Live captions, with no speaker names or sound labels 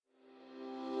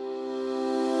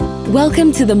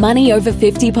Welcome to the Money Over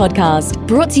 50 podcast,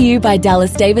 brought to you by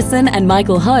Dallas Davison and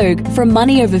Michael Hogue from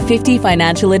Money Over 50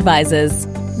 Financial Advisors.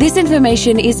 This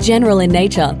information is general in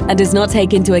nature and does not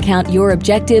take into account your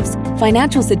objectives,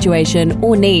 financial situation,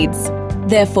 or needs.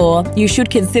 Therefore, you should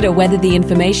consider whether the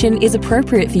information is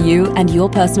appropriate for you and your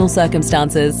personal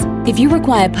circumstances. If you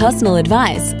require personal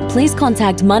advice, please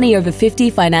contact Money Over 50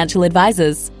 Financial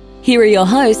Advisors. Here are your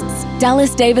hosts,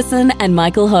 Dallas Davison and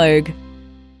Michael Hogue.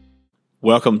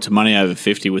 Welcome to Money Over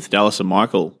 50 with Dallas and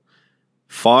Michael.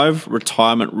 5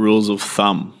 retirement rules of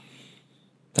thumb.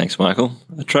 Thanks, Michael.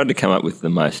 I tried to come up with the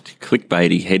most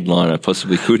clickbaity headline I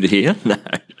possibly could here.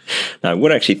 No,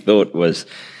 what I actually thought was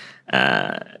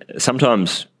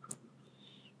sometimes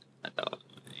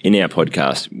in our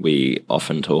podcast we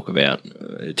often talk about,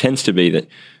 it tends to be that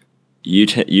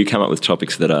you come up with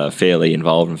topics that are fairly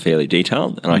involved and fairly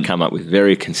detailed, and I come up with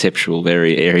very conceptual,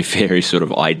 very airy-fairy sort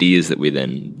of ideas that we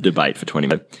then debate for 20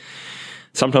 minutes.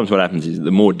 Sometimes what happens is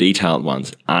the more detailed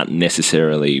ones aren't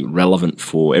necessarily relevant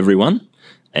for everyone,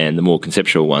 and the more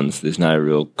conceptual ones, there's no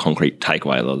real concrete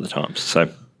takeaway a lot of the times. So,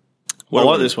 I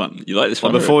like this one. You like this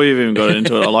one? Before you've even got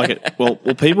into it, I like it. Well,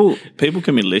 people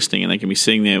can be listening and they can be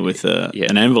sitting there with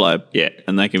an envelope,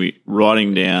 and they can be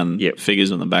writing down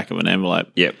figures on the back of an envelope.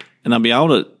 And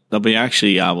they'll be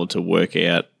actually able to work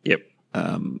out.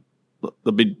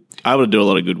 They'll be able to do a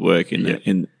lot of good work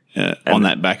on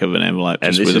that back of an envelope,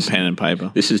 just with a pen and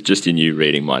paper. This is just in you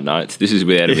reading my notes. This is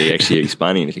without me actually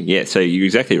explaining anything. Yeah, so you're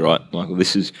exactly right, Michael.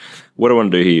 This is what I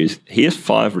want to do here. Here's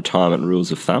 5 retirement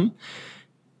rules of thumb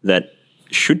that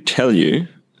should tell you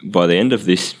by the end of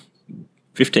this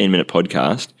 15-minute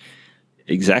podcast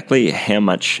exactly how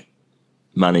much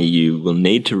money you will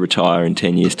need to retire in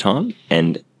 10 years' time,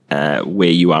 and where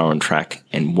you are on track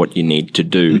and what you need to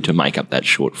do to make up that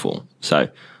shortfall. So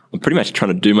I'm pretty much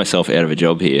trying to do myself out of a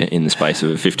job here in the space of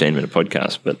a 15-minute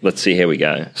podcast, but let's see how we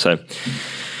go. So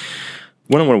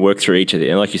what I want to work through each of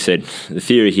them, and like you said, the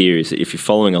theory here is that if you're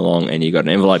following along and you've got an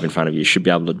envelope in front of you, you should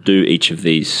be able to do each of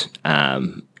these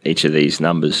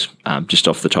numbers just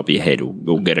off the top of your head.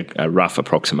 We'll get a rough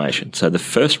approximation. So the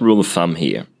first rule of thumb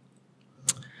here,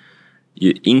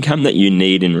 your income that you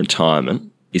need in retirement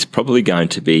is probably going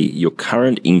to be your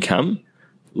current income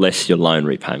less your loan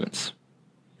repayments.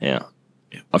 Now,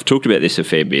 I've talked about this a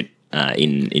fair bit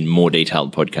in more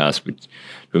detailed podcasts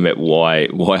about why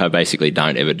I basically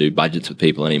don't ever do budgets with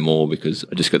people anymore, because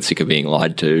I just got sick of being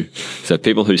lied to. So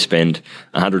people who spend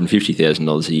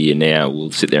 $150,000 a year now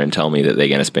will sit there and tell me that they're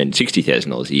going to spend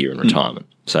 $60,000 a year in retirement.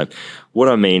 So what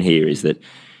I mean here is that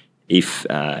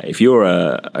if you're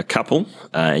a couple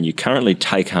and you currently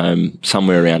take home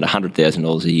somewhere around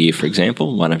 $100,000 a year, for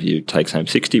example, one of you takes home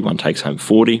 60, one takes home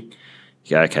 40. You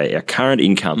go, okay, our current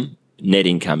income, net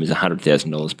income, is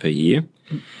 $100,000 per year,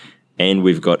 and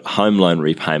we've got home loan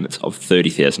repayments of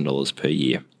 $30,000 per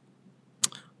year.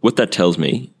 What that tells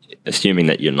me, assuming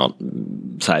that you're not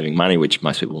saving money, which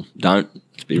most people don't,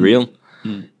 let's be real,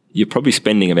 you're probably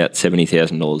spending about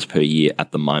 $70,000 per year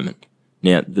at the moment.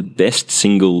 Now, the best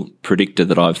single predictor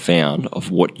that I've found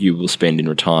of what you will spend in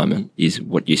retirement is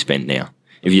what you spend now.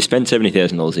 If you spend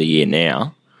 $70,000 a year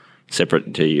now,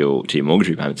 separate to your mortgage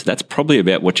repayments, that's probably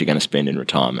about what you're going to spend in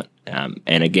retirement.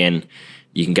 And again,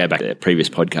 you can go back to the previous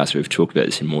podcast, we've talked about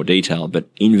this in more detail, but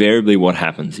invariably what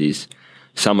happens is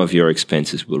some of your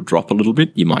expenses will drop a little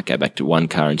bit. You might go back to 1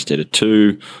 car instead of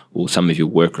 2, or some of your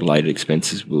work-related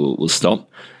expenses will stop.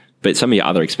 But some of your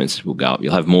other expenses will go up.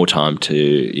 You'll have more time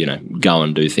to, go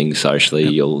and do things socially.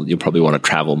 Yep. You'll probably want to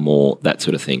travel more, that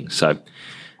sort of thing. So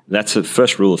that's the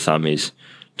first rule of thumb, is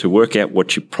to work out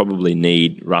what you probably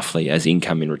need roughly as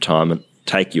income in retirement.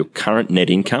 Take your current net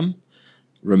income,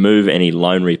 remove any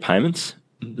loan repayments.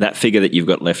 That figure that you've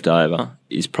got left over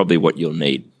is probably what you'll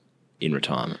need in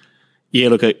retirement. Yeah,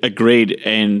 look, agreed.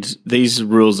 And these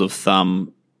rules of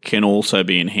thumb can also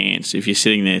be enhanced. If you're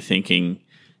sitting there thinking,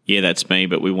 yeah, that's me,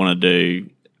 but we want to do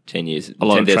 10 years, a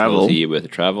lot of travel, a year worth of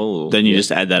travel. Then you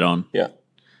just add that on. Yeah.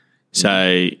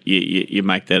 So you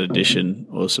make that addition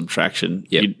or subtraction.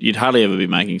 Yep. You'd hardly ever be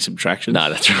making subtractions. No,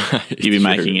 that's right. You'd be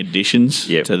making additions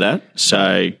to that.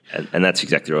 So, and that's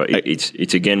exactly right.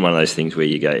 It's again one of those things where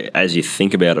you go, as you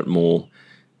think about it more,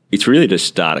 it's really to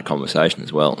start a conversation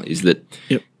as well. Is that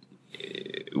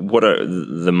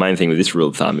the main thing with this rule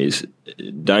of thumb is,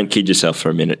 don't kid yourself for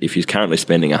a minute. If you're currently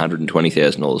spending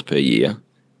 $120,000 per year,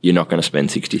 you're not going to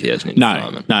spend 60,000 in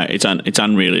retirement. No, it's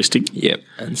unrealistic. Yep.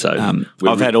 And so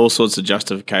I've had all sorts of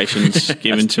justifications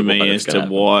given to me as to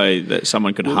why that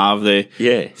someone could halve their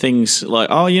things like,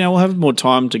 we'll have more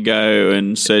time to go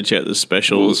and search out the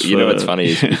specials. Well, what's funny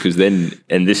is because then,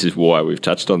 and this is why we've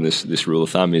touched on this rule of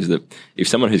thumb, is that if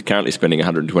someone who's currently spending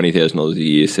 $120,000 a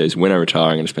year says, when I retire,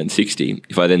 I'm going to spend 60,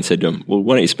 if I then said to them, well,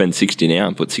 why don't you spend 60 now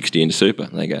and put 60 into super?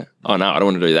 And they go, oh, no, I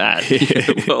don't want to do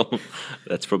that. Well,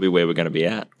 that's probably where we're going to be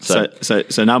at.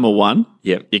 So number one,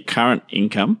 your current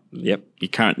income, your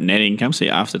current net income, so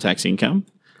your after-tax income,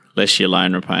 less your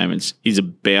loan repayments, is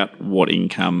about what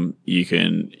income you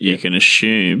can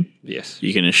assume. Yes,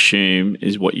 you can assume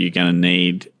is what you're going to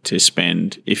need to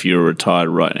spend if you're retired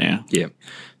right now. Yeah.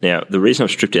 Now, the reason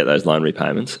I've stripped out those loan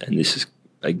repayments, and this is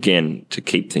again to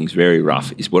keep things very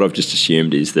rough, is what I've just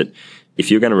assumed is that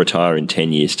if you're going to retire in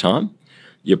 10 years' time,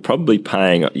 you're probably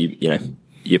paying,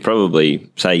 you're probably,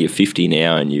 say you're 50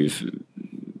 now and you've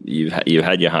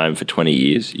had your home for 20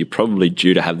 years, you're probably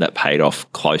due to have that paid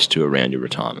off close to around your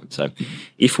retirement. So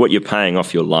if what you're paying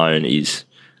off your loan is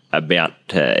about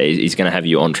is going to have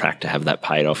you on track to have that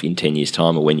paid off in 10 years'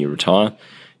 time or when you retire,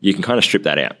 you can kind of strip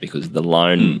that out because the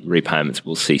loan repayments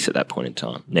will cease at that point in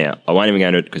time. Now, I won't even go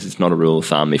into it because it's not a rule of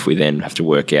thumb if we then have to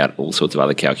work out all sorts of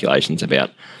other calculations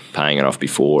about paying it off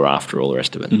before or after, all the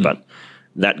rest of it. But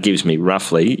that gives me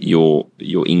roughly your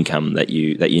income that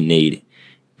you need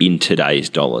in today's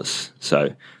dollars.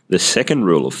 So the second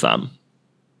rule of thumb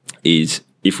is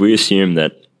if we assume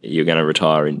that you're going to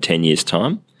retire in 10 years'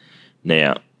 time,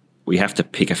 now we have to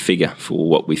pick a figure for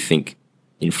what we think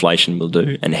inflation will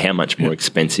do and how much more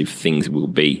expensive things will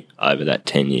be over that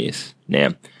 10 years.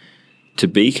 Now, to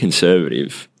be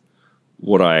conservative,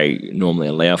 what I normally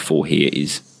allow for here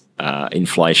is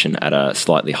inflation at a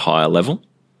slightly higher level.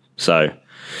 So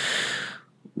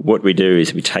what we do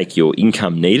is we take your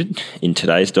income needed in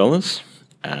today's dollars,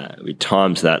 we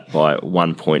times that by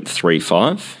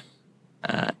 1.35.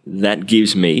 That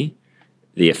gives me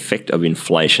the effect of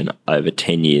inflation over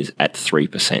 10 years at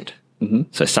 3%.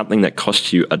 So something that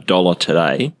costs you $1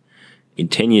 today, in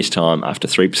 10 years' time, after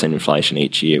 3% inflation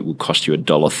each year, will cost you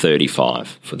 $1.35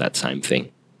 for that same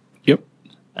thing. Yep.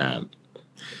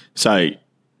 So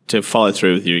to follow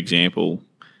through with your example,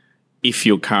 if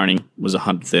your current income was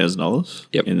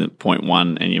 $100,000 in the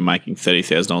 0.1 and you're making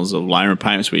 $30,000 of loan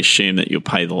repayments, we assume that you'll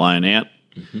pay the loan out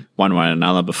one way or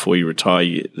another before you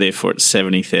retire. Therefore, it's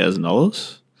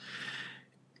 $70,000.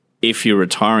 If you're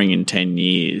retiring in 10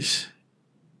 years,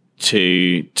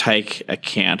 to take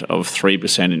account of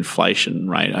 3% inflation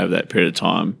rate over that period of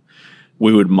time,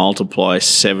 we would multiply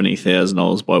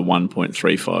 $70,000 by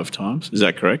 1.35 times. Is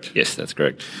that correct? Yes, that's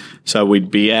correct. So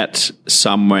we'd be at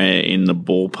somewhere in the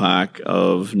ballpark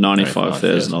of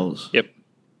 $95,000. Yep.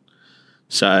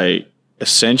 So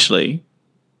essentially,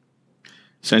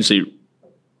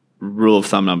 rule of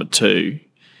thumb number 2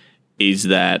 is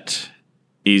that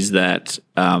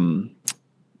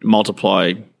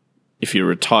multiply. If you're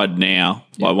retired now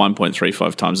by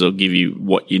 1.35 times, it'll give you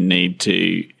what you need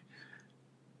to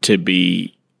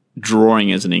be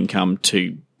drawing as an income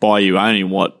to buy you only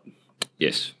what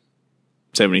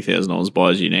 $70,000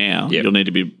 buys you now. Yep. You'll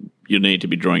need to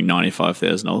be drawing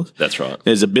 $95,000. That's right.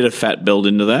 There's a bit of fat built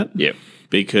into that. Yep.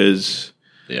 Because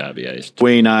the RBA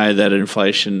we know that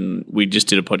inflation. We just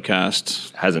did a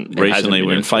podcast recently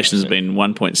where inflation has been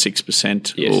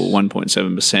 1.6% or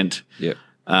 1.7%. Yep.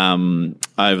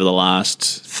 Over the last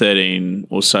 13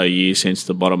 or so years since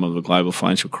the bottom of the global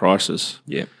financial crisis.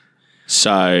 Yeah.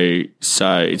 So it's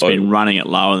been running at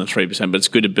lower than 3%, but it's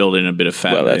good to build in a bit of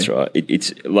fat. Well, that's right.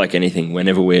 It's like anything.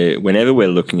 Whenever we're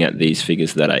looking at these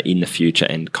figures that are in the future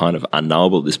and kind of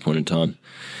unknowable at this point in time,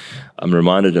 I'm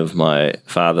reminded of my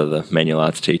father, the manual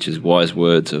arts teacher's wise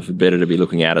words of better to be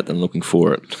looking at it than looking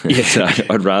for it. Yeah. So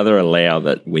I'd rather allow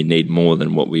that we need more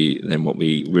than what we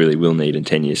really will need in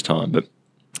 10 years' time. But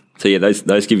so yeah,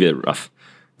 those give you a rough.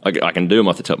 I can do them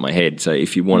off the top of my head. So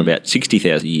if you want about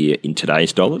 $60,000 a year in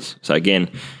today's dollars, so again,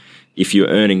 if you're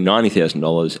earning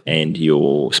 $90,000 and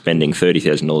you're spending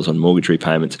 $30,000 on mortgage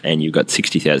repayments and you've got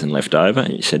 $60,000 left over,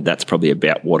 and you said that's probably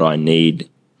about what I need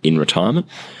in retirement,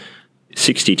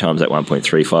 60 times that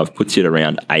 1.35 puts you at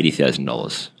around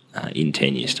 $80,000 in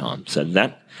 10 years' time. So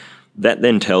that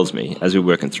then tells me, as we're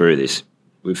working through this,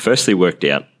 we've firstly worked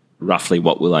out roughly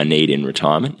what will I need in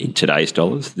retirement in today's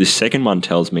dollars. This second one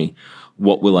tells me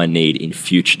what will I need in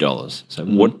future dollars. So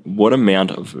what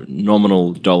amount of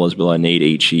nominal dollars will I need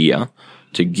each year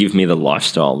to give me the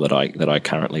lifestyle that I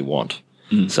currently want?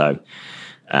 So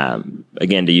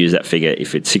again, to use that figure,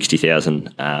 if it's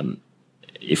 60,000,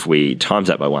 if we times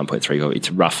that by 1.3,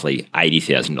 it's roughly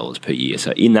 $80,000 per year.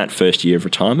 So in that first year of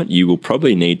retirement, you will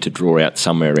probably need to draw out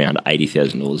somewhere around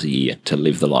 $80,000 a year to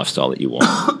live the lifestyle that you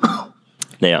want.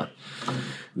 Now,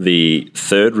 the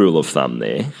third rule of thumb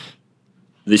there,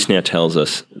 this now tells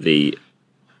us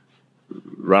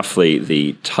roughly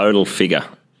the total figure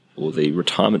or the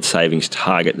retirement savings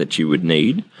target that you would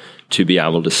need to be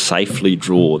able to safely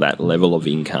draw that level of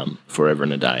income forever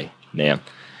and a day. Now,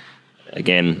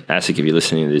 again, ASIC, if you're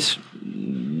listening to this,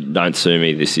 don't sue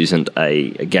me. This isn't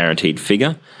a guaranteed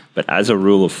figure, but as a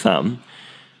rule of thumb,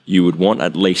 you would want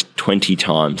at least 20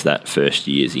 times that first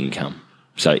year's income.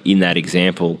 So in that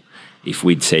example, if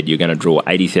we'd said you're going to draw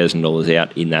 $80,000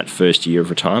 out in that first year of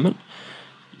retirement,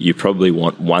 you probably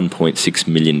want $1.6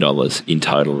 million in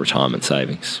total retirement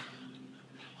savings.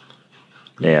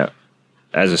 Now,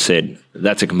 as I said,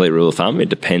 that's a complete rule of thumb. It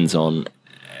depends on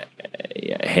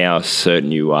how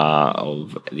certain you are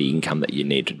of the income that you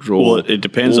need to draw. Well, it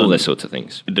depends all on those sorts of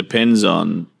things. It depends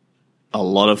on a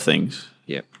lot of things.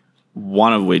 Yep.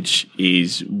 One of which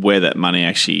is where that money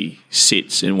actually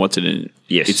sits and what's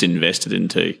it's invested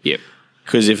into. Yep.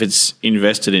 Because if it's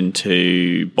invested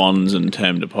into bonds and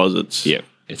term deposits, yep,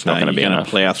 it's not going to be enough.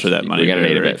 Plough through that money. We're going to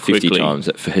need about 50 times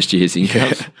that first year's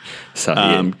income. So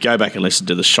go back and listen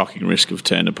to the Shocking Risk of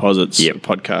Term Deposits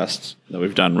podcast that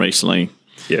we've done recently.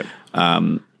 Yep.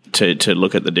 To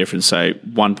look at the difference, say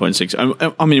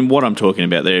 1.6. I mean, what I'm talking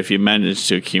about there, if you manage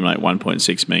to accumulate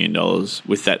 $1.6 million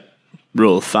with that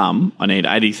rule of thumb, I need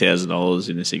 $80,000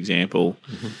 in this example.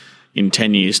 Mm-hmm. In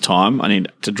 10 years' time, I need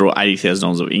to draw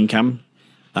 $80,000 of income.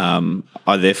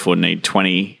 I therefore need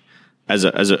 20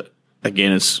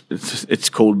 again, it's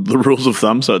called the rules of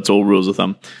thumb, so it's all rules of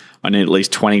thumb. I need at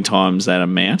least 20 times that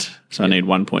amount, so I need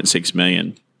 1.6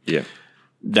 million. Yeah.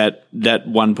 That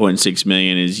 1.6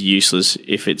 million is useless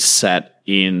if it's sat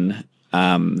in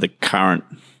the current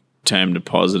term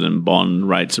deposit and bond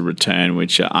rates of return,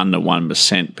 which are under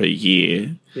 1% per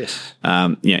year. Yes.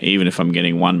 Even if I'm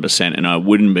getting 1%, and I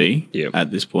wouldn't be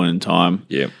at this point in time.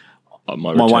 Yeah.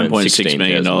 My $1.6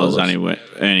 million only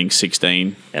earning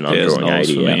 $16,000, and I'm drawing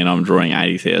 80 for me, and I'm drawing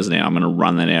 80,000 out. I'm going to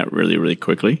run that out really, really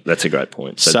quickly. That's a great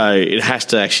point. So it has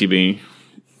to actually be,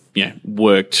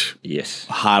 worked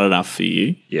hard enough for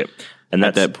you. Yep. And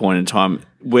at that point in time,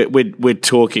 we're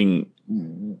talking.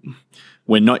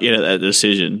 We're not yet at that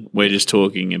decision. We're just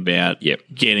talking about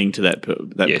getting to that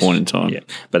point in time. Yeah.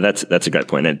 But that's a great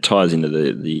point, and it ties into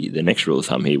the next rule of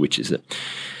thumb here, which is that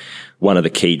one of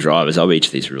the key drivers of each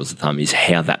of these rules of thumb is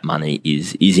how that money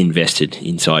is invested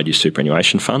inside your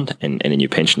superannuation fund and in your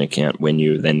pension account when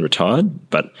you're then retired.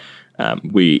 But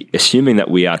assuming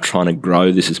that we are trying to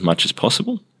grow this as much as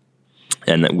possible,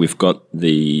 and that we've got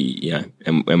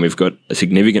and we've got a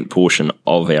significant portion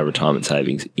of our retirement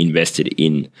savings invested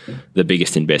in the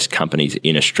biggest and best companies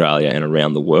in Australia and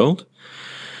around the world.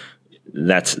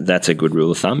 That's a good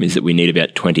rule of thumb, is that we need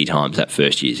about 20 times that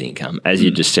first year's income. As you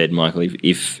just said, Michael,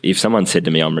 if someone said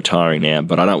to me, I'm retiring now,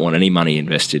 but I don't want any money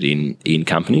invested in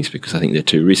companies because I think they're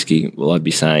too risky, well, I'd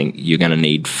be saying you're going to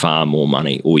need far more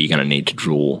money, or you're going to need to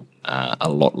draw a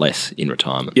lot less in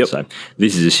retirement. Yep. So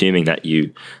this is assuming that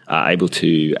you are able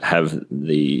to have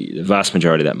the vast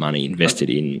majority of that money invested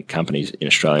in companies in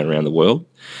Australia and around the world.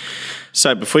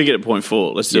 So before you get to point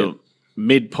 4, let's do a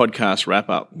mid-podcast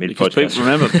wrap-up.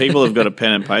 Remember, people have got a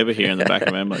pen and paper here in the back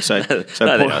of Emily. So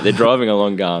they're driving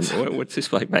along going, what's this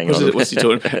bloke banging on? What's he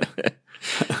talking about?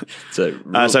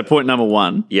 So point number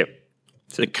 1. Yep.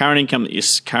 So the current income that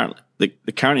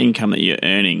you're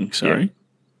earning,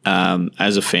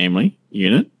 as a family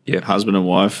unit, husband and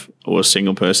wife, or a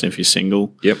single person if you're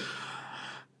single,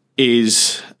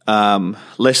 is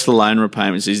less the loan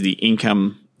repayments is the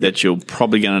income that you're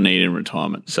probably going to need in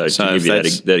retirement. So to give you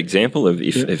that example of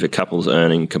if a couple's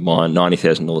earning combined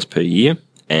 $90,000 per year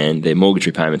and their mortgage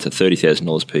repayments are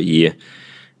 $30,000 per year,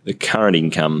 the current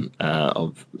income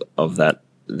of that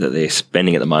they're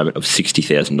spending at the moment of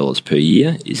 $60,000 per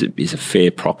year is a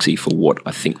fair proxy for what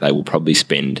I think they will probably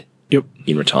spend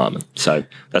in retirement. So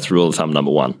that's rule of thumb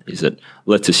number 1, is that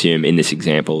let's assume in this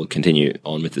example, continue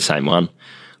on with the same one,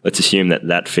 let's assume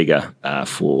that figure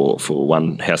for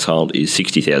one household is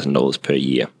 $60,000 per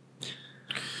year.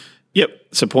 Yep.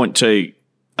 So point 2,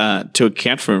 to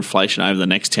account for inflation over the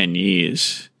next 10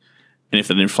 years, and if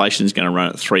that inflation is going to run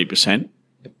at 3%,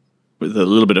 with a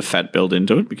little bit of fat built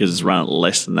into it because it's run at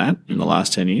less than that in the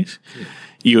last 10 years,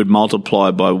 you would multiply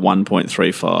by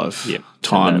 1.35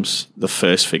 times the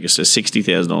first figure. So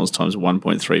 $60,000 times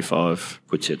 1.35.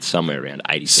 Puts it somewhere around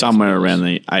 $80,000. Somewhere around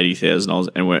the $80,000.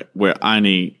 And we're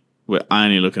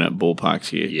only looking at ballparks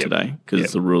here today because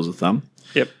it's the rules of thumb.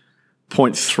 Yep.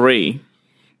 Point 3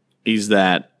 is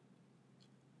that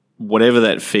whatever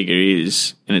that figure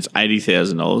is, and it's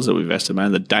 $80,000 that we've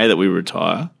estimated, the day that we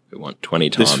retire, we want 20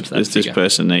 times that this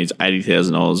person needs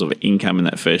 $80,000 of income in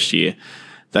that first year.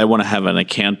 They want to have an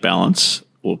account balance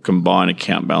or combine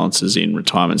account balances in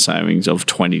retirement savings of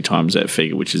 20 times that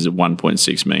figure, which is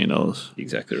 $1.6 million.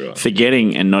 Exactly right.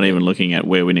 Forgetting and not even looking at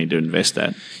where we need to invest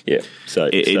that. Yeah. So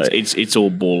it's all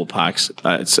ballparks.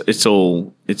 It's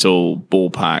all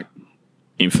ballpark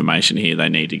information here. They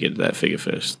need to get to that figure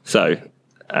first. So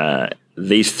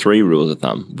these 3 rules of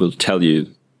thumb will tell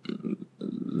you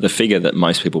the figure that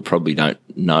most people probably don't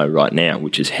know right now,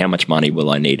 which is how much money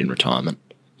will I need in retirement.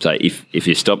 So if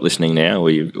you stop listening now, or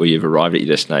you've arrived at your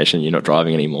destination, you're not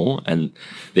driving anymore, and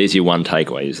there's your one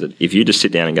takeaway, is that if you just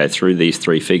sit down and go through these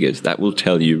 3 figures, that will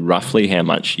tell you roughly how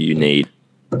much you need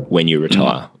when you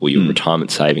retire, or your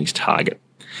retirement savings target.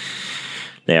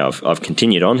 Now, I've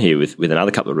continued on here with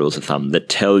another couple of rules of thumb that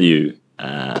tell you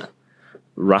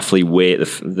roughly where the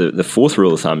 4th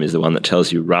rule of thumb is the one that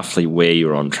tells you roughly where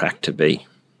you're on track to be.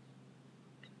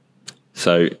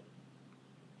 So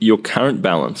your current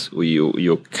balance, or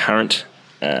your current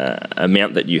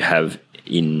amount that you have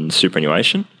in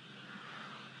superannuation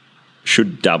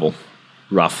should double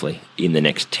roughly in the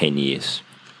next 10 years.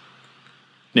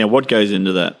 Now, what goes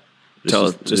into that? Tell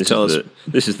us.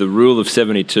 This is the rule of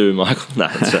 72, Michael. No,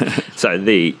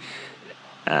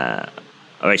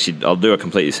 I'll do a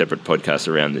completely separate podcast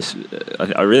around this.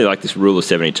 I really like this rule of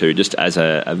 72 just as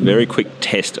a very quick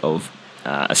test of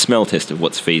a smell test of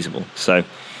what's feasible. So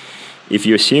if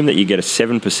you assume that you get a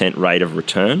 7% rate of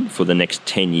return for the next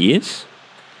 10 years,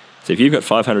 so if you've got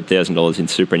 $500,000 in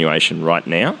superannuation right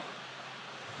now,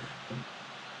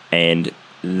 and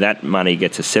that money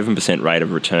gets a 7% rate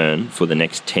of return for the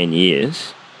next 10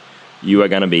 years, you are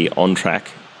going to be on track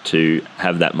to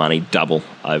have that money double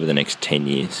over the next 10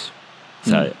 years.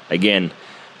 So again,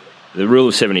 the rule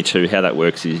of 72, how that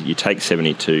works is you take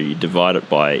 72, you divide it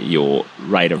by your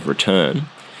rate of return,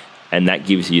 and that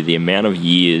gives you the amount of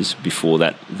years before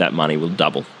that money will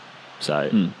double.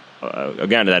 So I'll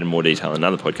go into that in more detail in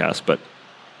another podcast, but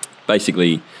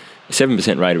basically a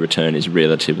 7% rate of return is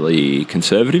relatively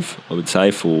conservative, I would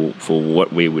say, for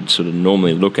what we would sort of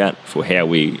normally look at for how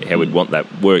we'd want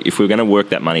that work. If we're going to work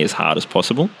that money as hard as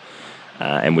possible,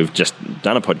 and we've just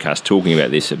done a podcast talking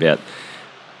about this, about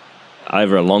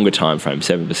over a longer time frame,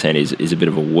 7% is a bit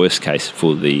of a worst case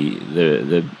for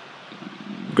the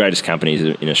greatest companies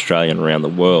in Australia and around the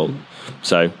world.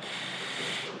 So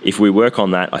if we work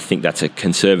on that, I think that's a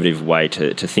conservative way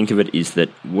to think of it, is that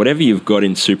whatever you've got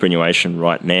in superannuation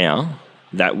right now,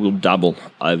 that will double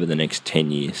over the next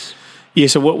 10 years. Yeah,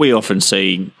 so what we often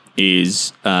see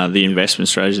is the investment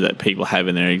strategy that people have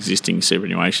in their existing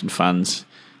superannuation funds,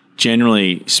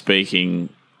 generally speaking,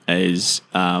 is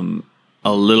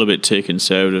a little bit too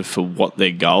conservative for what their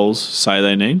goals say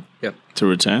they need to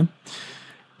return.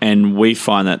 And we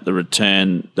find that the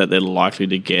return that they're likely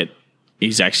to get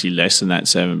is actually less than that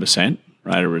 7%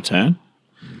 rate of return.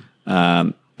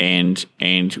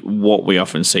 And what we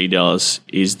often see, Dallas,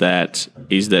 is that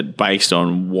based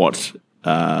on what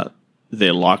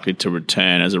they're likely to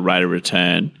return as a rate of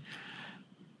return,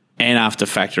 and after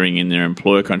factoring in their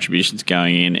employer contributions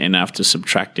going in, and after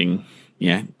subtracting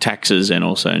taxes and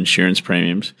also insurance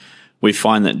premiums, we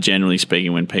find that generally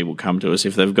speaking, when people come to us,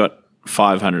 if they've got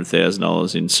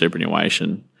 $500,000 in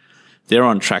superannuation, they're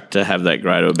on track to have that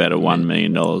grow to about $1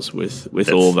 million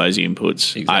with all those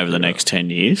inputs over the next 10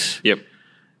 years. Yep.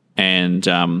 And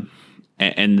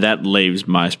that leaves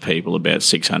most people about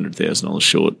 $600,000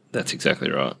 short. That's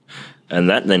exactly right. And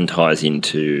that then ties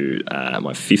into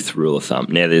my 5th rule of thumb.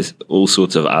 Now, there's all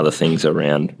sorts of other things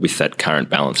around with that current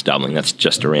balance doubling. That's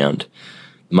just around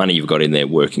money you've got in there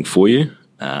working for you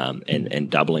and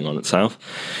doubling on itself.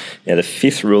 Now, the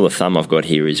 5th rule of thumb I've got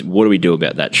here is, what do we do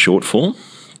about that shortfall?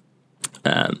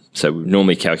 So we've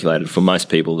normally calculated for most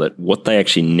people that what they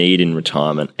actually need in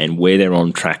retirement and where they're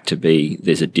on track to be,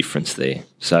 there's a difference there.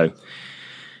 So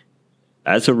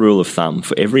as a rule of thumb,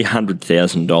 for every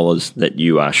 $100,000 that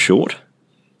you are short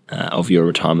of your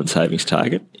retirement savings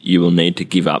target, you will need to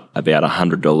give up about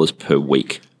 $100 per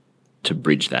week to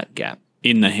bridge that gap.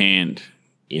 In the hand.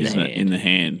 In the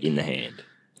hand.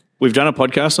 We've done a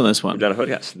podcast on this one. We've done a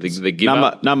podcast. The give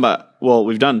up. Well,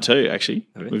 we've done 2, actually.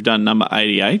 We've done number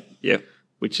 88. Yep.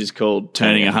 Which is called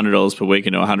turning $100 per week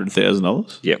into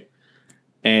 $100,000. Yep.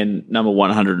 And number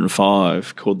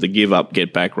 105 called the give up,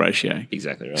 get back ratio.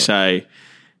 Exactly right. So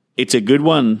it's a good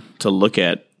one to look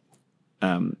at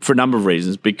for a number of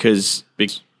reasons, because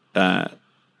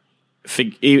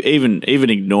even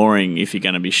ignoring if you're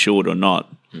going to be short or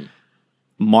not,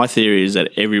 my theory is that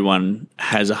everyone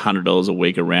has $100 a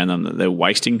week around them that they're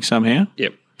wasting somehow.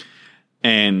 Yep.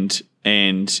 And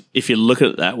if you look at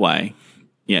it that way,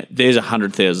 yeah, there's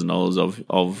 $100,000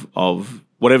 of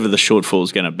whatever the shortfall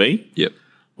is going to be. Yep.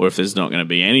 Or if there's not going to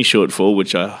be any shortfall,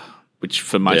 which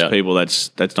for most people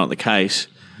that's not the case.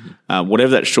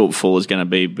 Whatever that shortfall is going to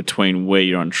be between where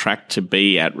you're on track to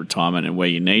be at retirement and where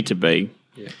you need to be,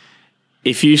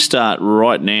 if you start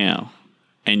right now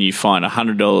and you find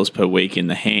 $100 per week in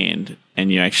the hand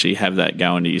and you actually have that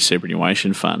go into your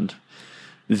superannuation fund,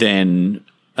 then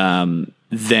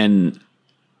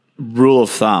rule of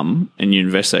thumb, and you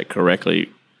invest that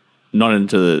correctly, not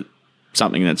into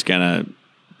something that's going to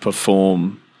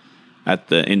perform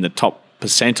in the top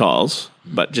percentiles,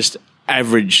 but just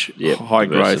average, high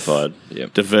growth,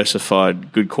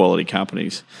 diversified, good quality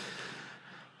companies.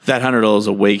 That $100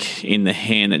 a week in the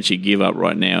hand that you give up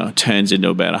right now turns into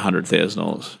about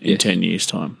 $100,000 in 10 years'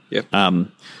 time. Yep.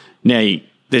 Now,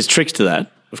 there's tricks to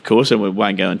that, of course, and we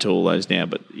won't go into all those now,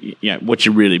 but what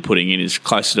you're really putting in is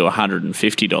closer to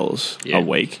 $150 a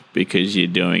week because you're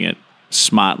doing it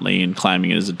smartly and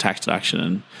claiming it as a tax deduction.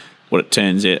 And what it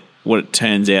turns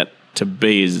out to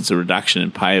be is it's a reduction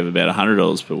in pay of about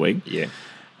 $100 per week.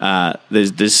 Yeah.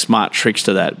 There's smart tricks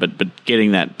to that, but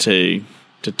getting that to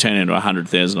turn into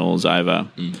 $100,000 over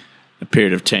a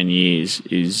period of 10 years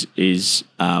is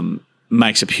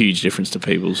makes a huge difference to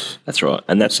people's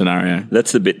scenario.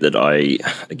 That's the bit that I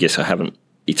guess I haven't.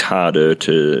 It's harder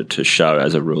to show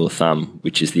as a rule of thumb,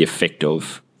 which is the effect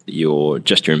of your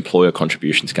employer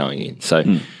contributions going in.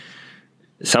 So.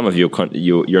 Some of your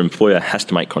employer has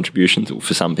to make contributions.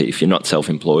 For some people, if you're not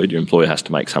self-employed, your employer has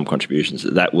to make some contributions.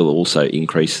 That will also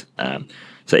increase.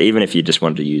 So even if you just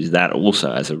wanted to use that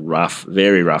also as a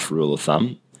very rough rule of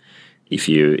thumb, if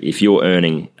you're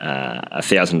earning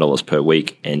 $1,000 per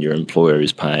week and your employer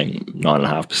is paying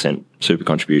 9.5% super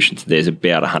contributions, there's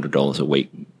about $100 a week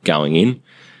going in.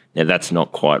 Now that's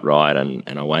not quite right, and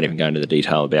I won't even go into the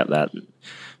detail about that,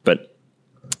 but.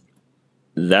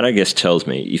 That, I guess, tells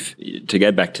me, to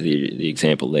go back to the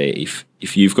example there, if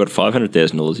you've got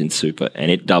 $500,000 in super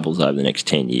and it doubles over the next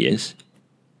 10 years,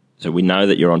 so we know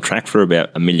that you're on track for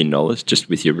about $1 million just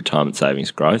with your retirement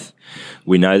savings growth.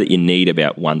 We know that you need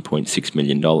about $1.6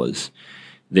 million.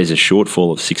 There's a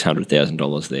shortfall of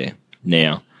 $600,000 there.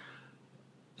 Now,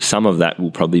 some of that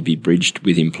will probably be bridged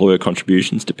with employer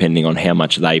contributions depending on how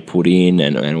much they put in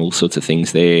and all sorts of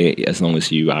things there, as long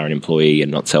as you are an employee and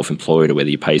not self-employed, or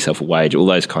whether you pay yourself a wage, all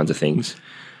those kinds of things.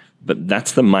 But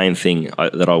that's the main thing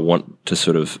that I want to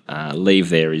sort of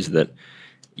leave there, is that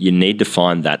you need to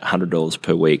find that $100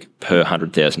 per week per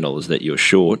 $100,000 that you're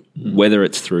short, whether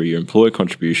it's through your employer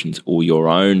contributions or your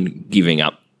own giving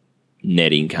up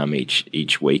net income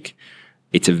each week.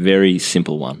 It's a very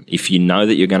simple one. If you know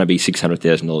that you're going to be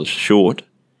 $600,000 short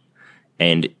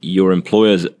and your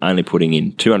employer's only putting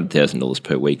in $200,000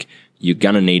 per week, you're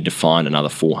going to need to find another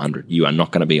 $400,000. You are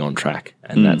not going to be on track.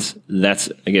 And that's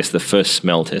I guess, the first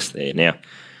smell test there. Now,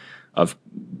 I've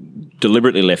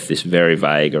deliberately left this very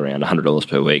vague around $100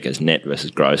 per week as net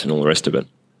versus gross and all the rest of it.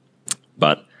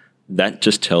 But that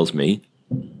just tells me,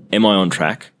 am I on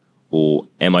track? Or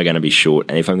am I going to be short?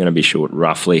 And if I'm going to be short,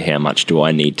 roughly how much do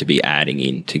I need to be adding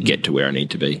in to get to where I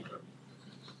need to be?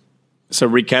 So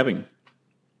recapping.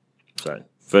 So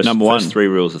first 3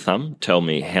 rules of thumb tell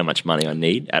me how much money I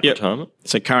need at retirement.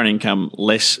 So current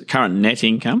net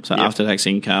income, so after-tax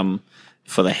income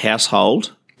for the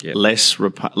household, less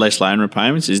loan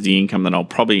repayments is the income that I'll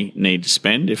probably need to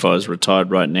spend if I was retired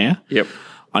right now. Yep.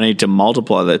 I need to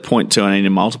multiply that 0.2. I need to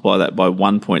multiply that by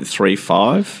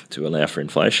 1.35 to allow for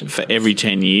inflation for every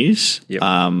 10 years.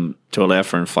 To allow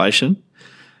for inflation.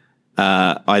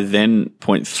 I then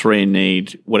 0.3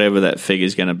 need whatever that figure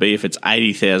is going to be. If it's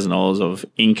 $80,000 of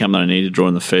income that I need to draw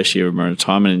in the first year of my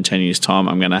retirement in 10 years' time,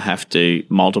 I'm going to have to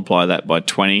multiply that by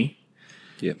 20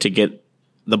 to get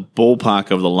the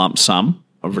ballpark of the lump sum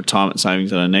of retirement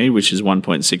savings that I need, which is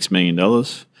 $1.6 million.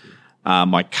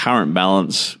 My current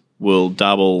balance will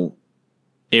double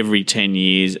every 10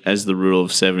 years as the rule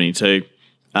of 72.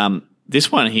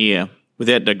 This one here,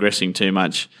 without digressing too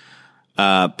much,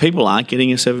 people aren't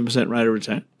getting a 7% rate of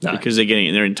return because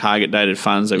they're in target dated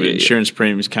funds. They've got insurance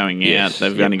premiums coming out.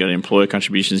 They've only got employer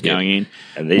contributions going in.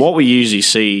 And what we usually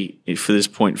see for this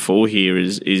 0.4 here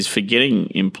is for getting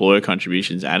employer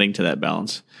contributions adding to that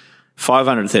balance.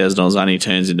 $500,000 only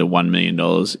turns into $1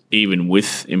 million, even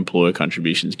with employer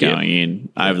contributions going in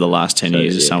over the last 10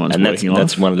 years of someone's working life.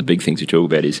 That's one of the big things we talk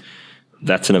about is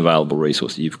that's an available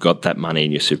resource. You've got that money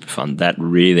in your super fund. That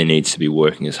really needs to be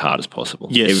working as hard as possible.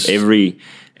 Yes.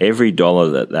 Every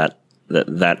dollar that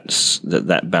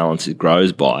balance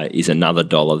grows by is another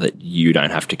dollar that you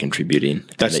don't have to contribute in.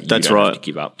 That's right. Have to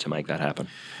give up to make that happen.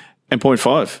 And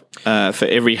 0.5 for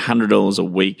every $100 a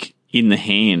week in the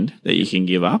hand that you can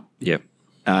give up. Yep.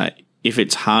 If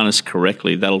it's harnessed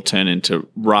correctly, that'll turn into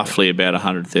roughly about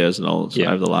 $100,000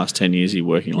 over the last 10 years of your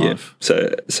working life.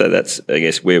 So that's, I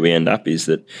guess, where we end up is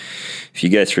that if you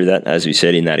go through that, as we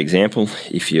said in that example,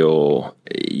 if you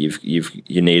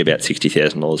need about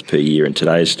 $60,000 per year in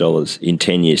today's dollars, in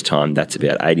 10 years' time, that's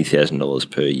about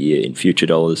 $80,000 per year in future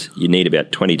dollars. You need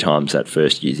about 20 times that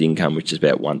first year's income, which is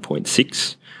about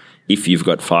 1.6. If you've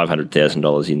got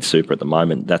 $500,000 in super at the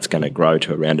moment, that's going to grow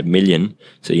to around $1 million.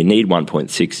 So you need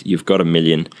 1.6. You've got $1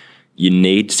 million. You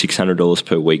need $600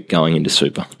 per week going into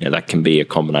super. Now, that can be a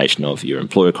combination of your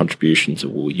employer contributions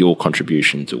or your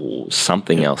contributions or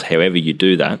something else. However you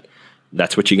do that,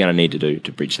 that's what you're going to need to do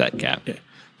to bridge that gap. Yeah.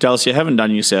 Dallas, you haven't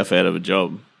done yourself out of a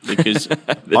job because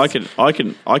I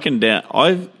can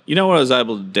down. You know what I was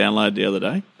able to download the other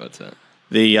day? What's that?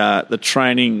 The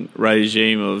training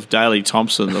regime of Daley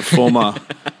Thompson, the former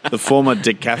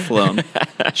decathlon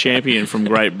champion from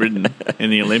Great Britain in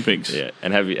the Olympics. Yeah,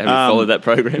 and have you followed that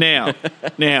program?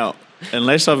 Now,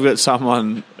 unless I've got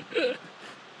someone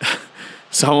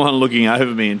looking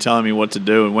over me and telling me what to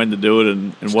do and when to do it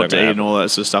and what to eat and all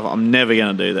that sort of stuff, I'm never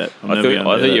going to do that. I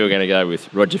thought you were going to go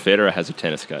with Roger Federer has a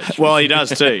tennis coach. Well, he does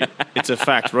too. It's a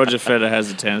fact. Roger Federer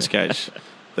has a tennis coach.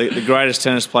 The greatest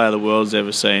tennis player the world's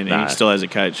ever seen, and he still has a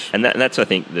coach. And that's, I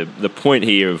think, the point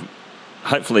here of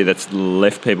hopefully that's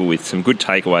left people with some good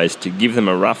takeaways to give them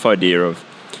a rough idea of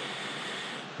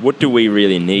what do we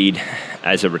really need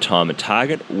as a retirement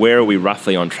target, where are we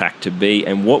roughly on track to be,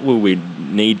 and what will we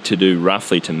need to do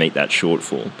roughly to meet that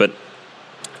shortfall. But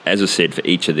as I said, for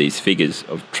each of these figures,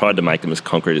 I've tried to make them as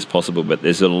concrete as possible, but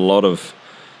there's a lot of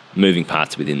moving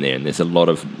parts within there, and there's a lot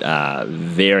of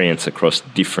variance across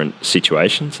different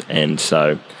situations, and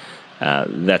so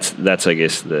that's I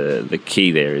guess the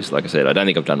key there is, like I said, I don't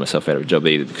think I've done myself out of a job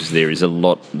either, because there is a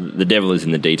lot. The devil is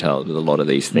in the details with a lot of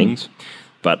these things.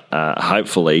 But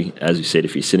hopefully, as you said,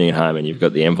 if you're sitting at home and you've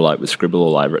got the envelope with scribble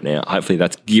all over it now, hopefully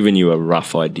that's given you a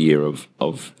rough idea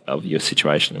of your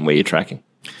situation and where you're tracking.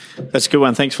 That's a good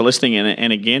one. Thanks for listening.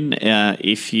 And again,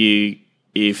 if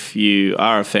you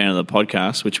are a fan of the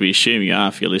podcast, which we assume you are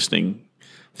if you're listening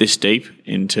this deep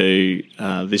into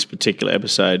this particular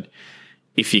episode,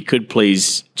 if you could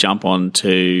please jump on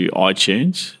to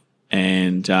iTunes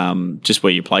and just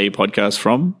where you play your podcast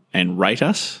from and rate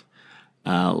us.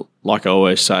 Like I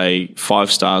always say,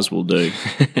 5 stars will do.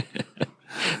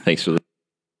 Thanks for listening.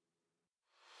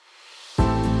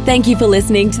 Thank you for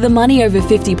listening to the Money Over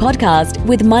 50 podcast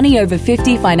with Money Over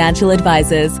 50 Financial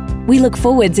Advisors. We look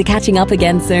forward to catching up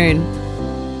again soon.